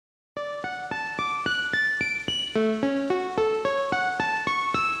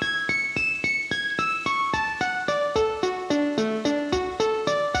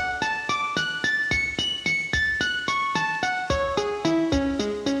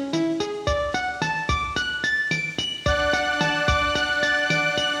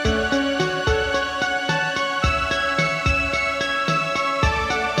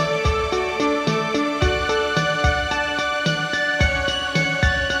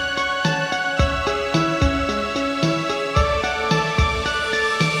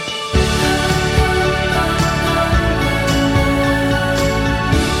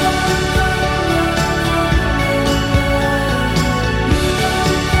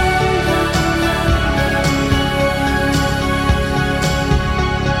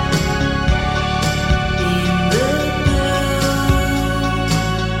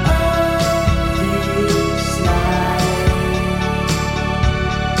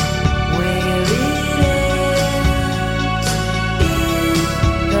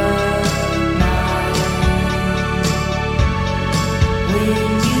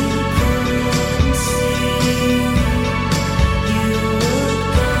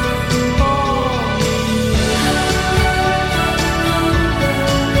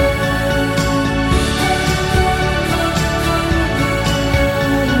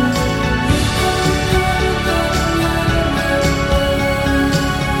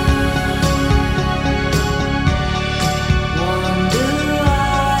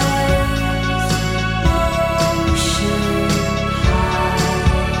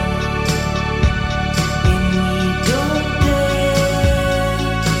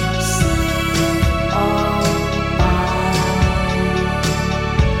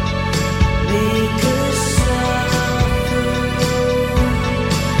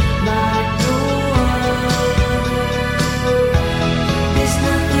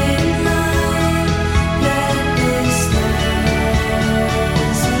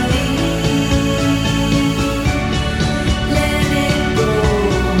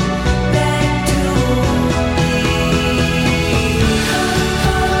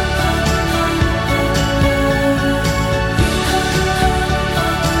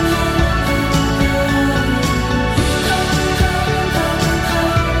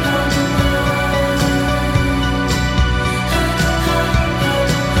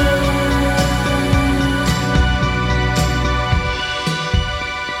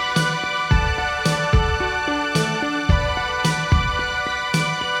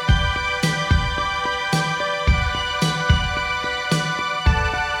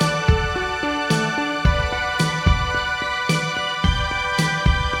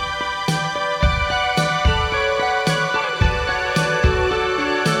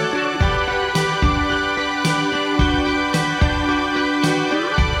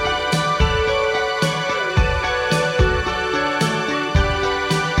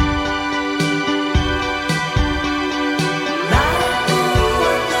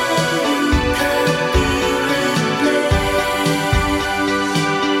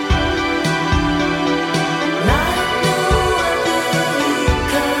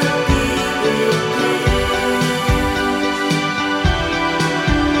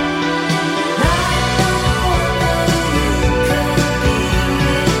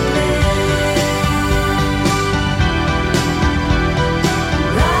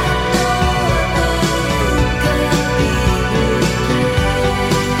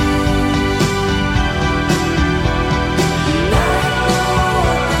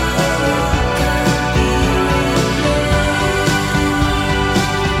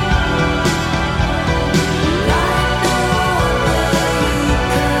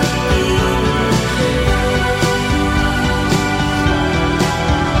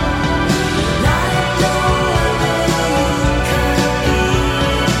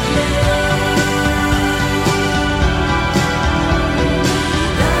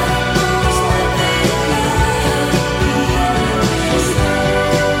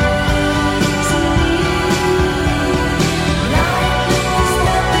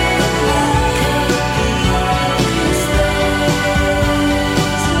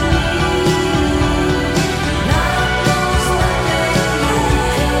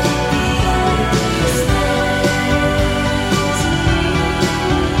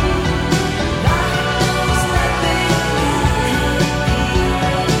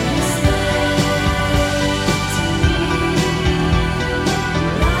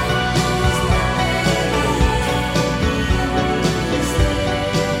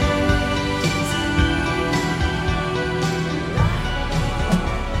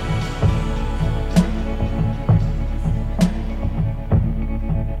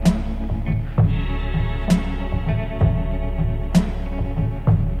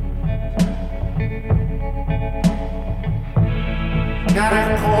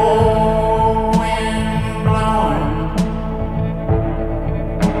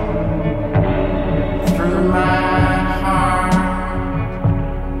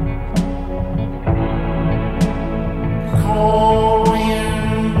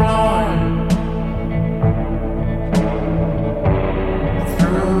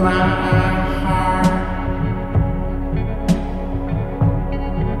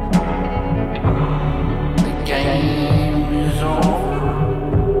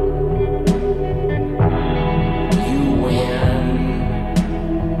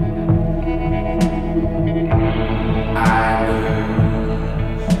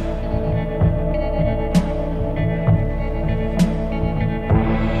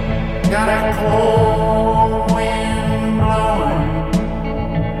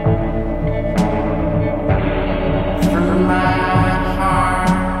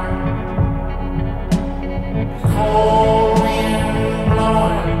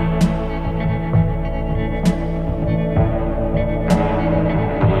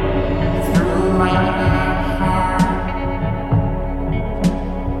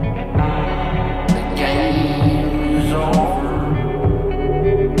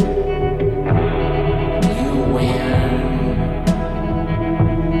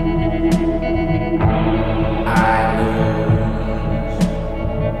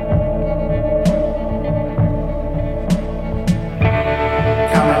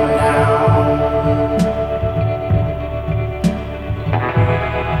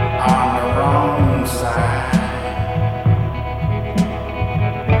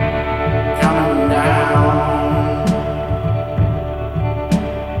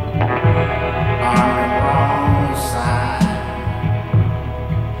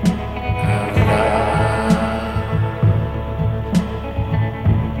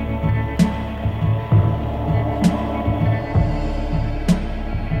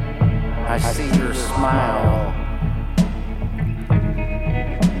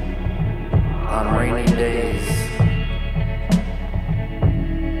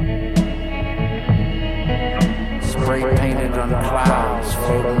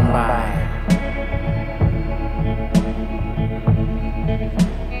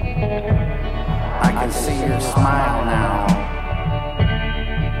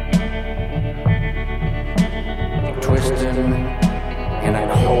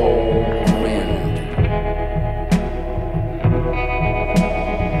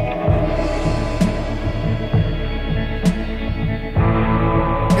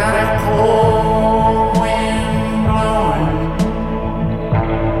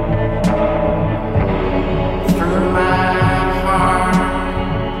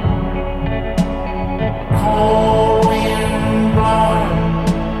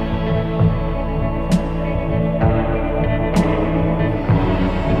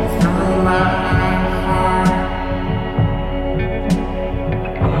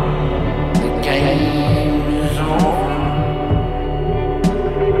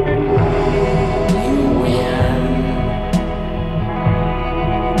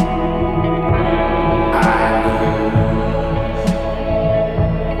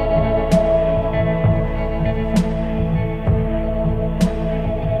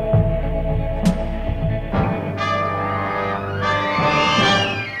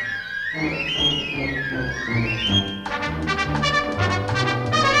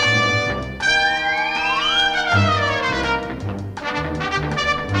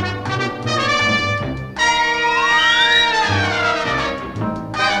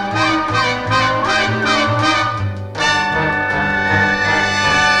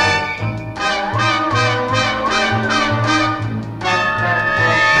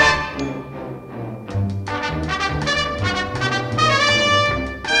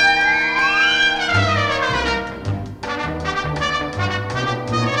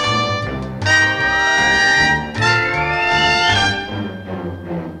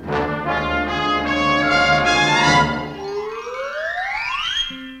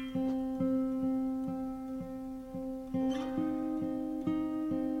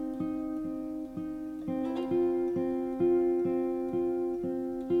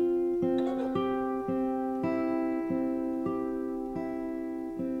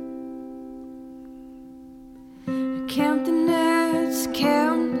Count the nights,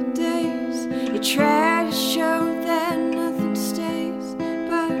 count the days. You try to show that nothing stays,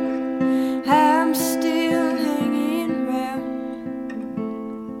 but I'm still hanging around.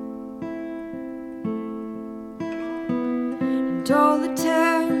 And all the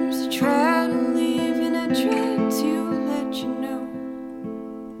times I try to leave and I try to let you know.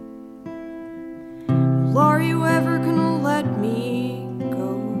 Well, are you ever gonna let me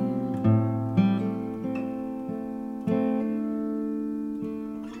go?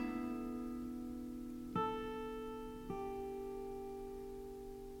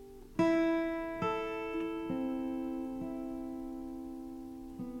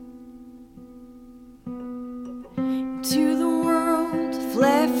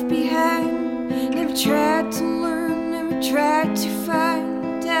 tried to learn, never tried to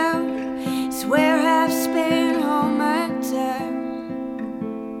find out. It's where I've spent all my time.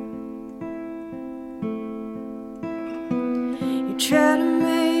 You try to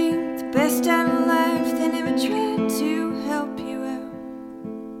make the best out of life, they never tried to help you out.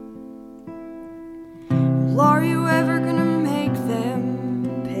 Well, are you ever gonna make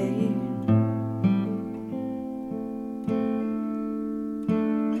them pay?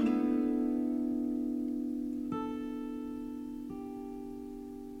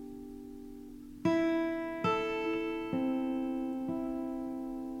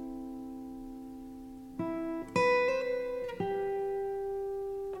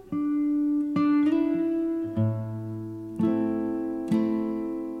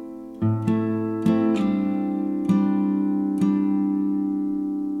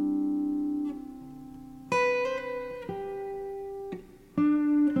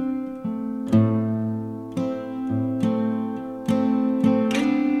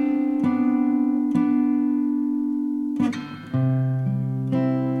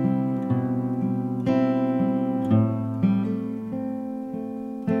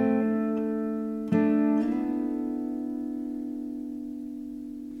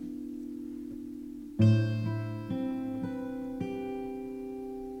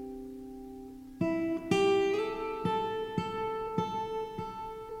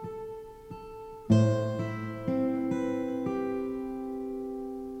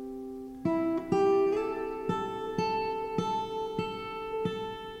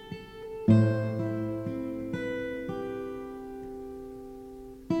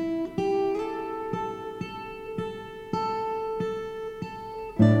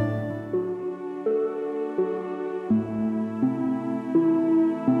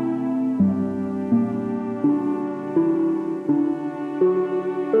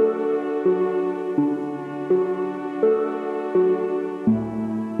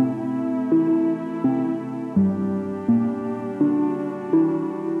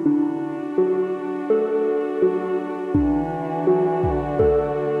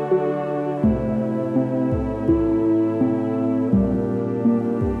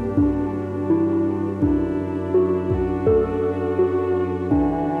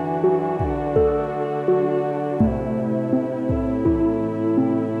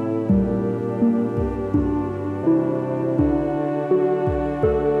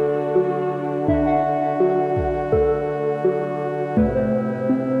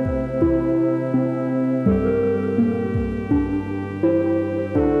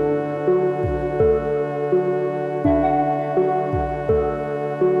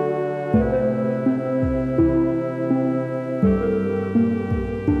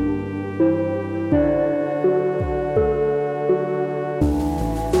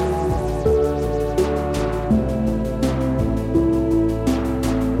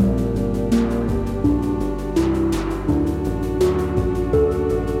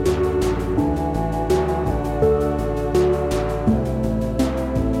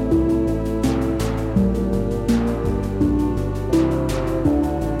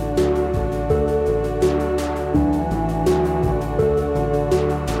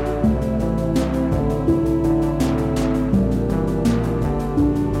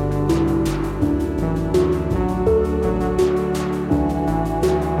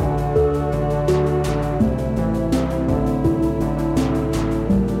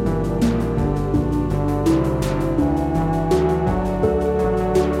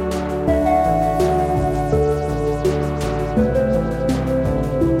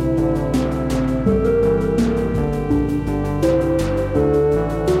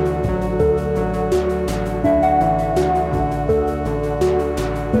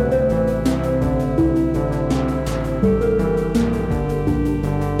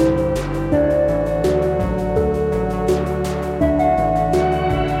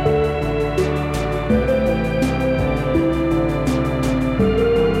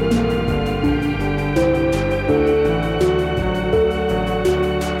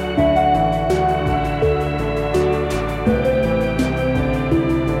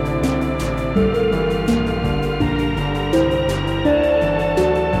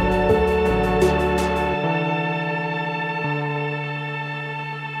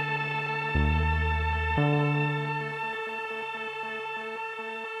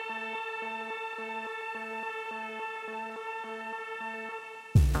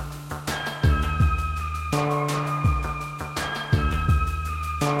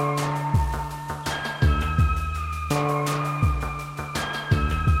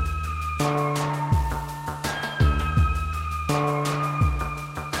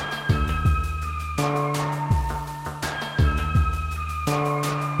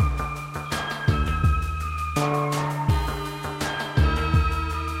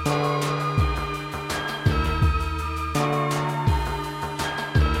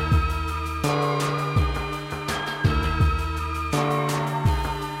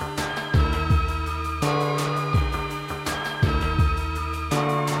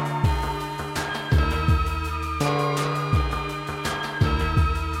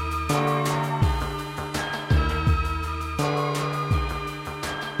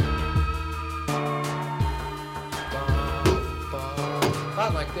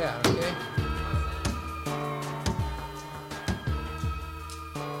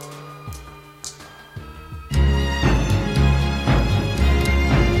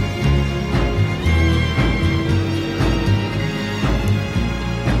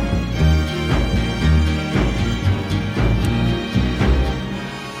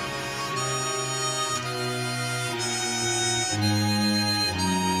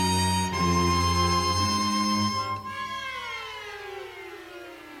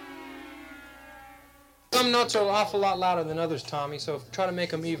 Some notes are an awful lot louder than others, Tommy, so try to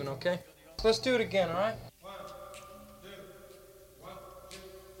make them even, okay? Let's do it again, all right?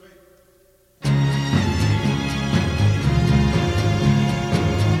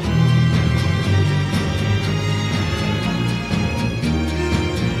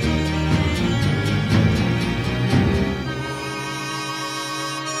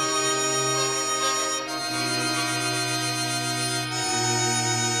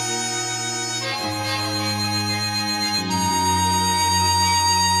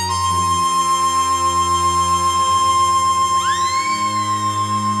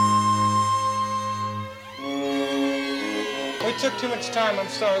 We took too much time, I'm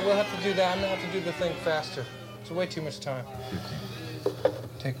sorry. We'll have to do that. I'm going to have to do the thing faster. It's way too much time. 15.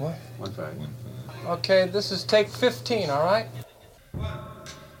 Take what? 1-5. Okay, this is take 15, all right? 1,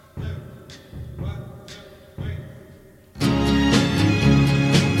 2, 1, 2, 3.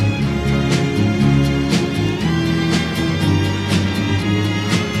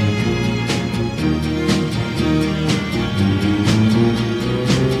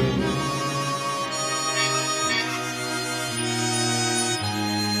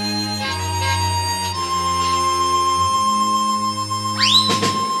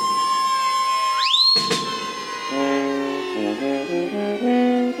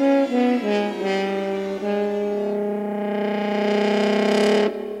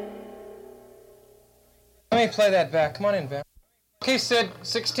 Let me play that back. Come on in, Van. Okay, Sid,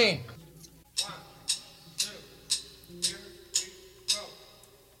 16. 1, 2, here we go.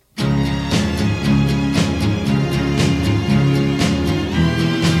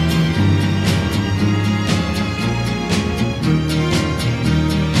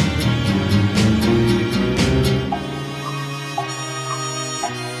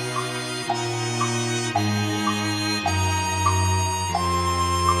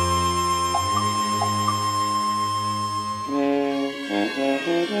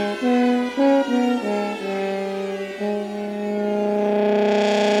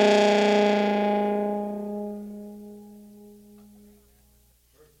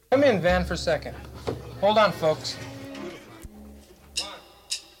 Come in, Van, for a second. Hold on, folks. 1,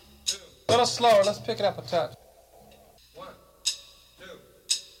 2, A little slower. Let's pick it up a touch. 1, 2,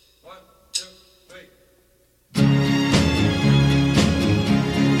 1, 2, 3.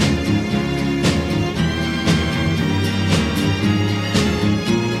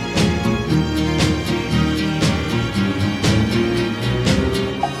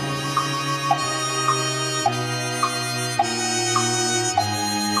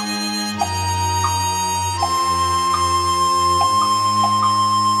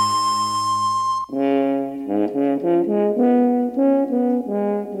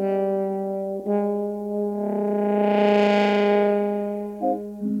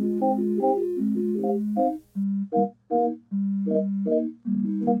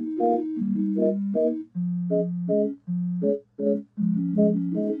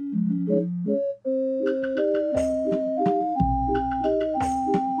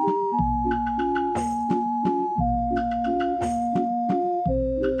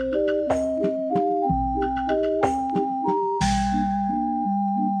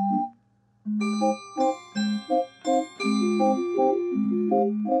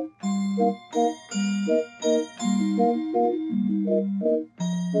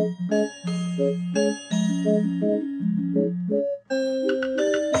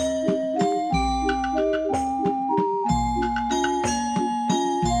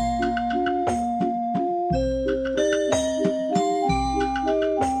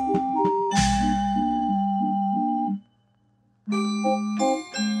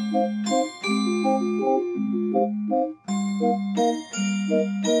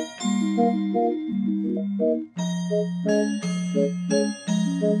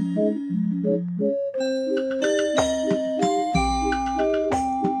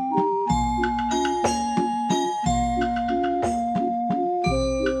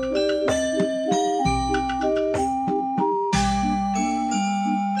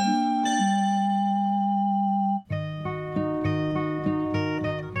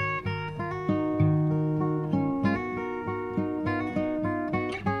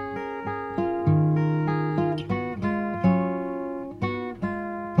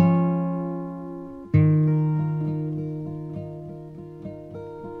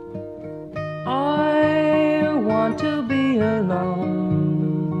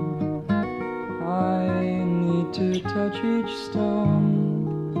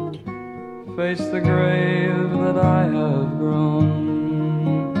 Face the grave that I have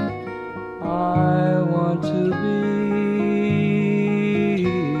grown. I want to be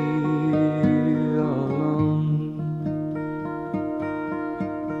alone.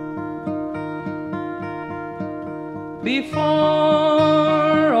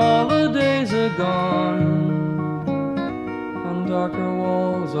 before all the days are gone and darker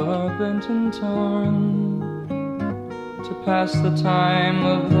walls are bent and torn, to pass the time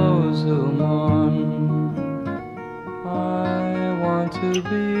of those who mourn. I want to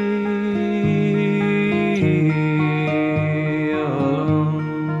be alone.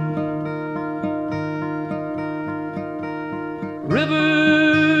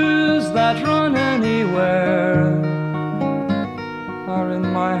 Rivers that run anywhere are in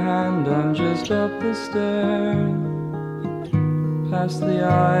my hand, I'm just up the stair, past the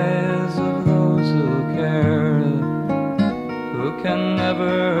eyes of those who care, who can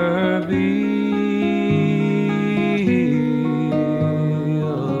never be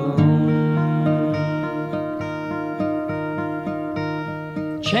alone.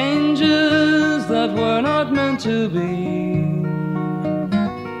 Changes that were not meant to be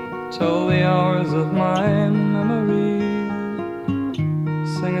toll the hours of my memory,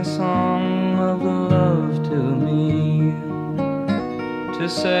 sing a song of the love to me, to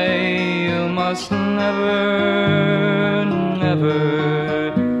say you must never,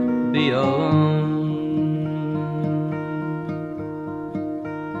 never be alone.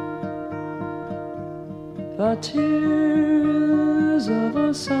 The tears of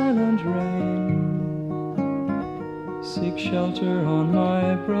a silent rain seek shelter on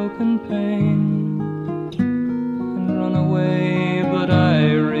my broken pane and run away, but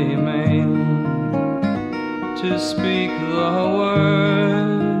I remain to speak the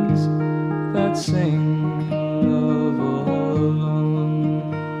words that sing of alone.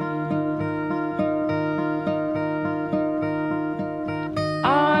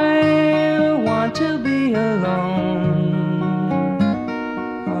 I want to be alone.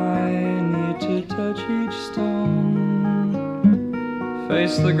 I need to touch each stone,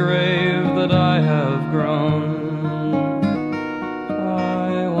 face the grave that I have grown.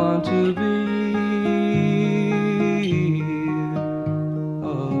 I want to be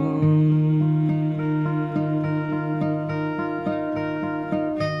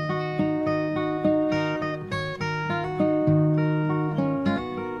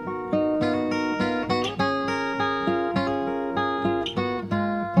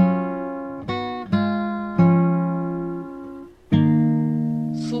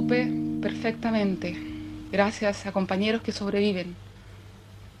Gracias a compañeros que sobreviven.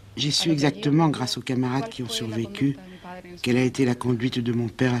 J'ai su exactement, grâce aux camarades qui ont survécu, quelle a été la conduite de mon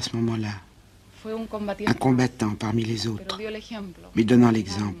père à ce moment-là. Un combattant parmi les autres, mais donnant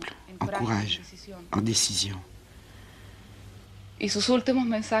l'exemple, en courage, en décision.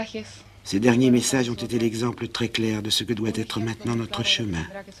 Ces derniers messages ont été l'exemple très clair de ce que doit être maintenant notre chemin.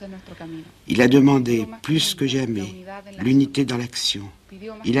 Il a demandé plus que jamais l'unité dans l'action.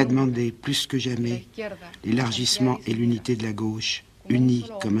 Il a demandé plus que jamais l'élargissement et l'unité de la gauche, unis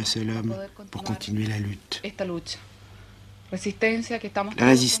comme un seul homme pour continuer la lutte. La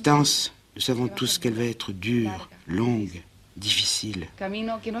résistance, nous savons tous qu'elle va être dure, longue, difficile.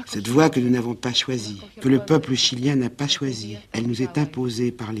 Cette voie que nous n'avons pas choisie, que le peuple chilien n'a pas choisie, elle nous est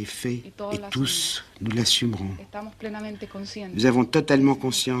imposée par les faits et tous nous l'assumerons. Nous avons totalement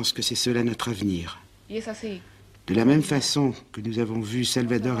conscience que c'est cela notre avenir. De la même façon que nous avons vu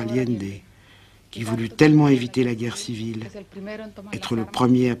Salvador Allende, qui voulut tellement éviter la guerre civile, être le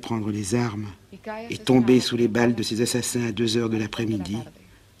premier à prendre les armes et tomber sous les balles de ses assassins à 2 heures de l'après-midi,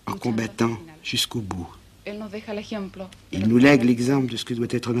 en combattant jusqu'au bout. Il nous lègue l'exemple de ce que doit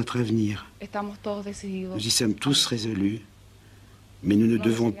être notre avenir. Nous y sommes tous résolus, mais nous ne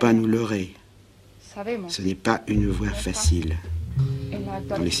devons pas nous leurrer. Ce n'est pas une voie facile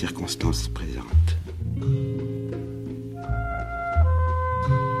dans les circonstances présentes.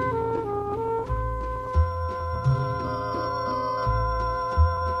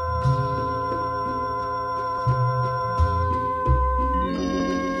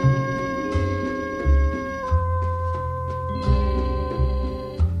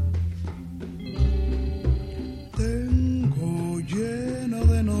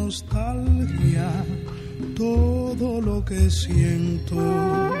 Todo lo que siento,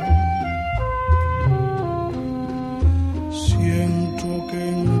 siento que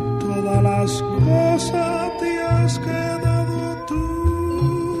en todas las cosas te has quedado tú,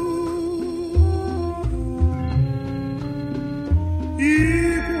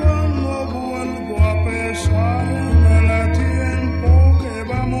 y cuando vuelvo a pensar en el tiempo que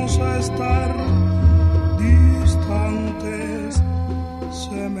vamos a estar distantes,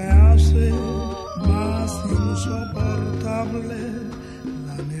 se me hace más insoportable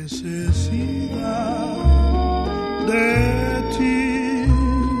la necesidad de ti.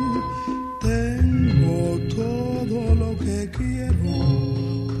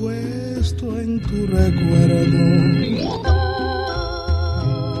 recuerdo.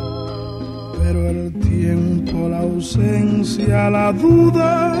 Pero el tiempo, la ausencia, la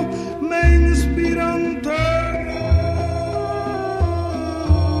duda me inspiran temor.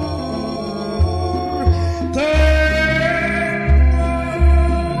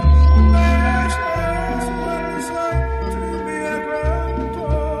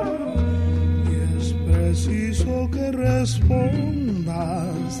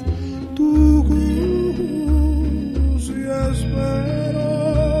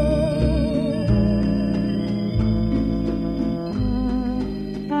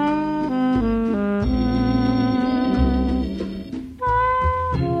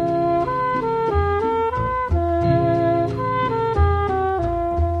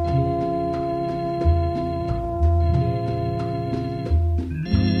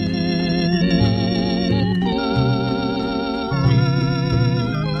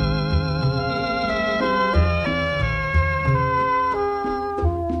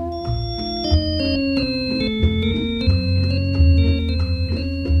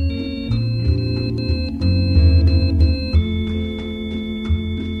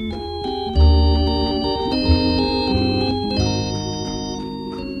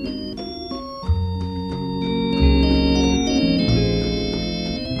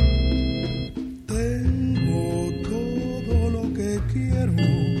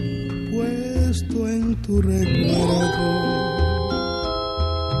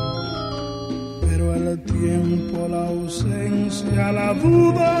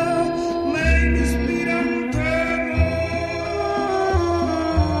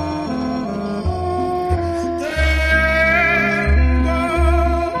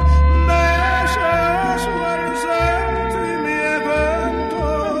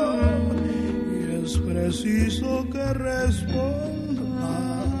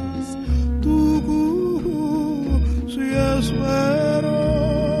 Respondas tú si espero.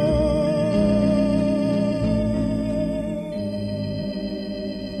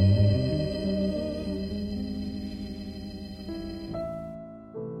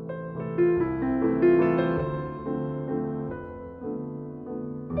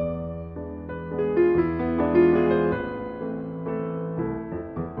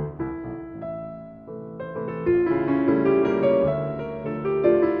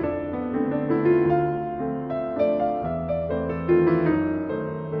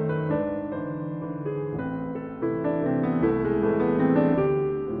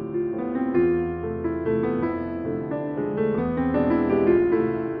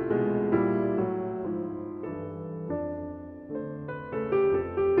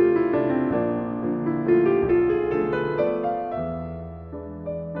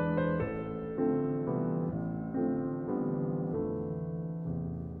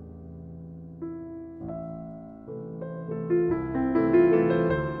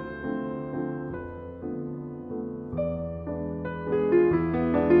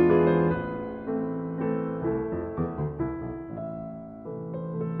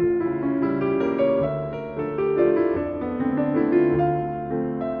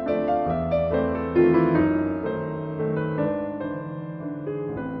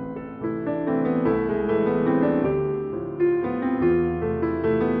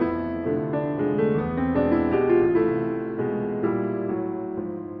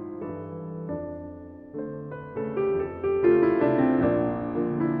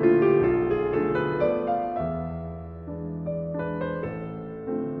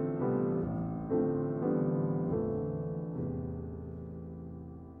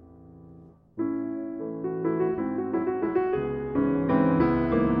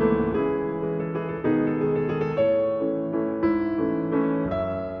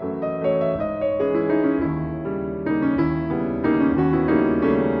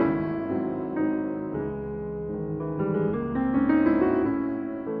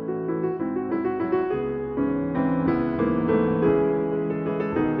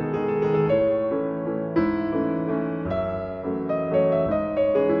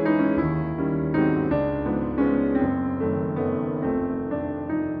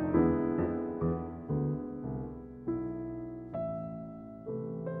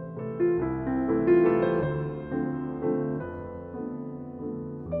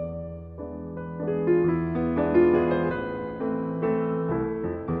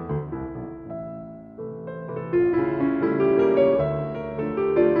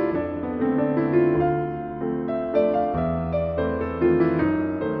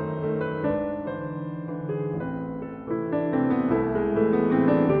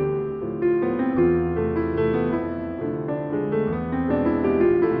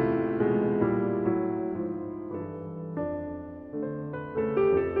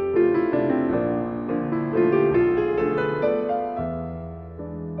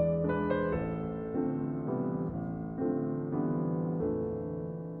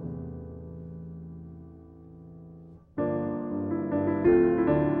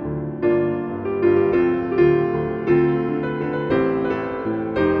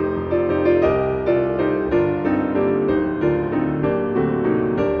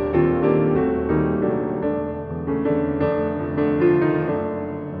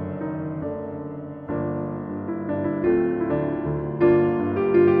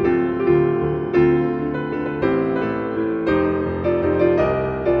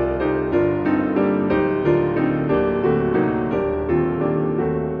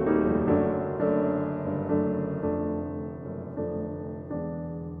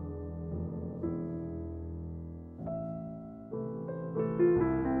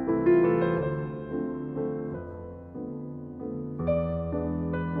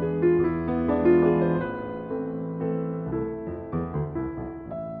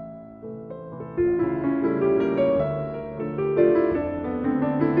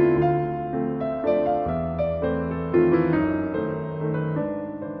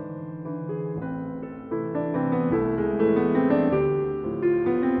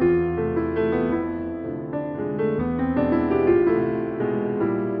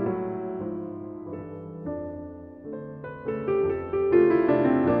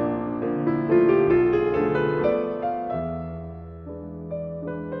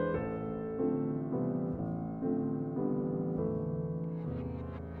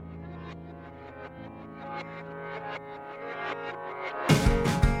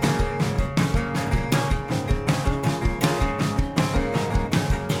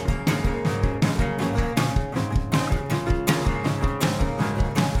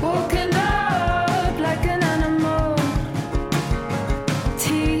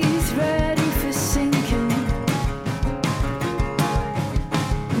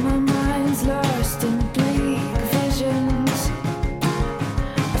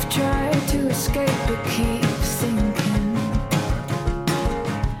 but keep sinking.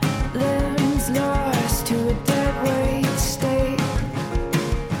 Limbs lost to a dead weight state.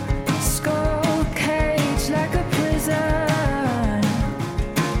 Skull caged like a prison,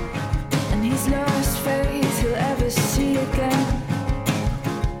 and he's lost faith he'll ever see again.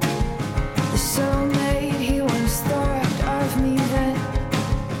 The soulmate he once thought of me then.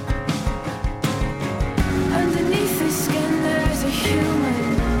 Underneath his skin there's a human.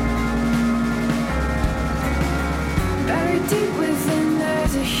 Buried deep within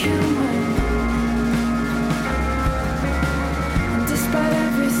there's a human. And despite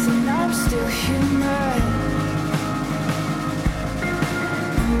everything I'm still human.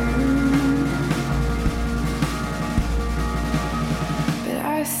 But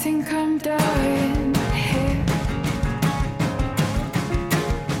I think I'm dying here.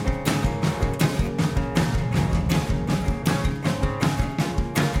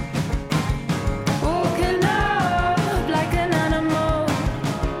 Walking up like an animal,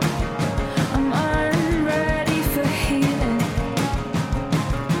 I'm unready for healing.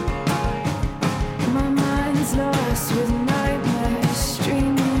 My mind's lost with nightmares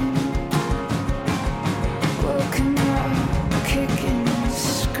streaming. Woken up, kicking and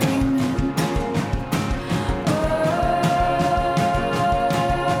screaming. Oh,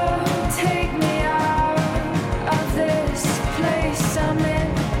 take me out of this place I'm in.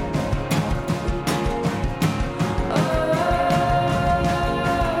 Oh,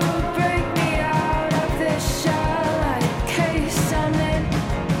 break me out of this shell-like case I'm in.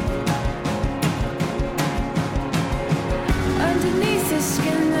 Underneath his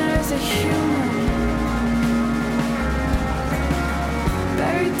skin there's a human.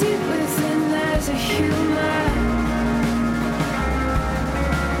 Buried deep within there's a human.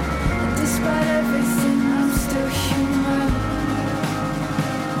 And despite everything I'm still human. I think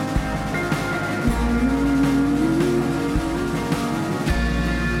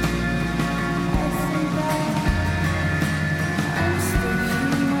I'm still human.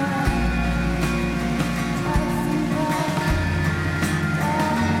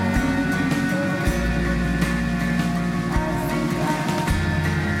 I think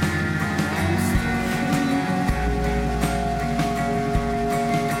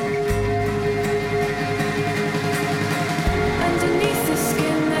underneath the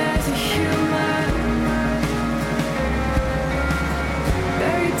skin there's a human.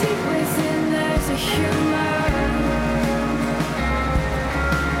 Buried deep within there's a human.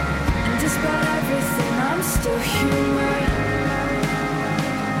 And despite everything I'm still human.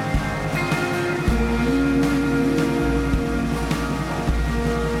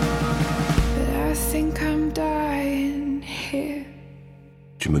 But I think I'm dying here.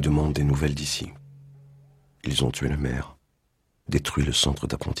 Tu me demandes des nouvelles d'ici. Ils ont tué le maire, détruit le centre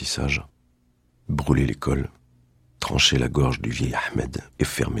d'apprentissage, brûlé l'école, tranché la gorge du vieil Ahmed et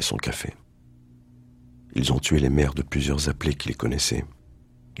fermé son café. Ils ont tué les maires de plusieurs appelés qui les connaissaient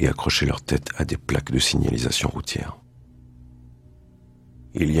et accroché leur tête à des plaques de signalisation routière.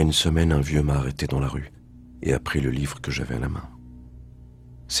 Il y a une semaine, un vieux m'a arrêté dans la rue et a pris le livre que j'avais à la main.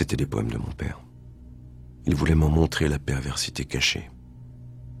 C'était des poèmes de mon père. Il voulait m'en montrer la perversité cachée.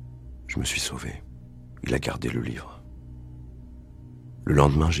 Je me suis sauvé. Il a gardé le livre. Le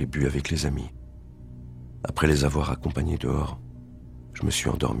lendemain, j'ai bu avec les amis. Après les avoir accompagnés dehors, je me suis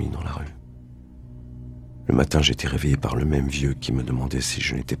endormi dans la rue. Le matin, j'ai été réveillé par le même vieux qui me demandait si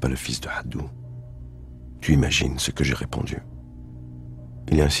je n'étais pas le fils de Haddou. Tu imagines ce que j'ai répondu.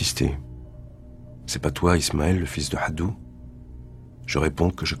 Il a insisté. « C'est pas toi, Ismaël, le fils de Haddou ?» Je réponds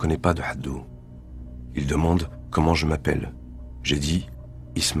que je connais pas de Haddou. Il demande comment je m'appelle. J'ai dit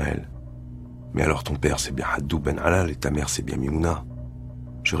 « Ismaël ». Mais alors ton père c'est bien Haddou Ben Halal et ta mère c'est bien Mimouna.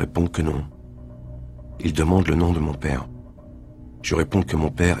 Je réponds que non. Il demande le nom de mon père. Je réponds que mon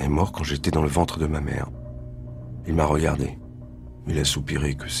père est mort quand j'étais dans le ventre de ma mère. Il m'a regardé. Il a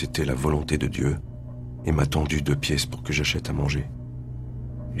soupiré que c'était la volonté de Dieu et m'a tendu 2 pièces pour que j'achète à manger.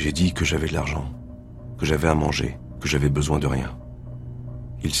 J'ai dit que j'avais de l'argent, que j'avais à manger, que j'avais besoin de rien.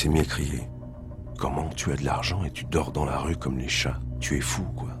 Il s'est mis à crier. « Comment tu as de l'argent et tu dors dans la rue comme les chats? Tu es fou,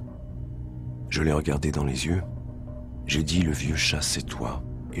 quoi !» Je l'ai regardé dans les yeux. J'ai dit « Le vieux chat, c'est toi !»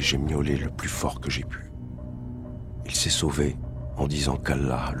 et j'ai miaulé le plus fort que j'ai pu. Il s'est sauvé en disant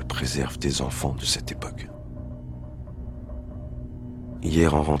qu'Allah le préserve des enfants de cette époque.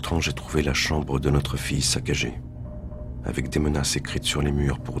 Hier, en rentrant, j'ai trouvé la chambre de notre fille saccagée, avec des menaces écrites sur les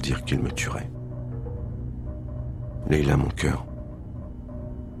murs pour dire qu'il me tuerait. Leïla, mon cœur,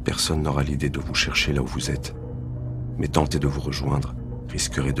 personne n'aura l'idée de vous chercher là où vous êtes, mais tenter de vous rejoindre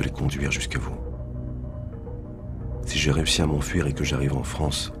risquerait de les conduire jusqu'à vous. Si j'ai réussi à m'enfuir et que j'arrive en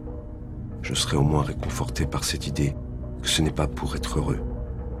France, je serai au moins réconforté par cette idée que ce n'est pas pour être heureux,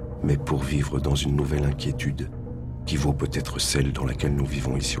 mais pour vivre dans une nouvelle inquiétude qui vaut peut-être celle dans laquelle nous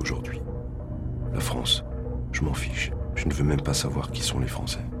vivons ici aujourd'hui. La France, je m'en fiche. Je ne veux même pas savoir qui sont les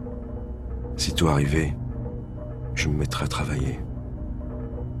Français. Sitôt arrivé, je me mettrai à travailler.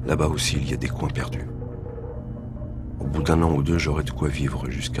 Là-bas aussi, il y a des coins perdus. Au bout d'un an ou deux, j'aurai de quoi vivre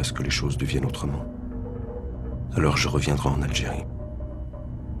jusqu'à ce que les choses deviennent autrement. Alors je reviendrai en Algérie.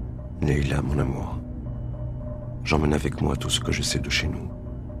 Leïla, mon amour, j'emmène avec moi tout ce que je sais de chez nous.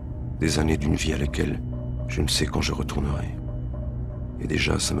 Des années d'une vie à laquelle je ne sais quand je retournerai. Et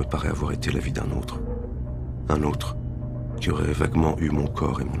déjà, ça me paraît avoir été la vie d'un autre. Un autre qui aurait vaguement eu mon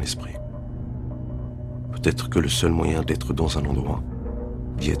corps et mon esprit. Peut-être que le seul moyen d'être dans un endroit,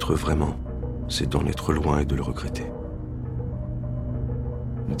 d'y être vraiment, c'est d'en être loin et de le regretter.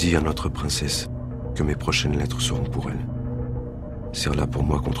 Dis à notre princesse que mes prochaines lettres seront pour elle. Serre-la pour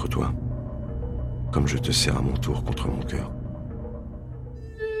moi contre toi, comme je te serre à mon tour contre mon cœur.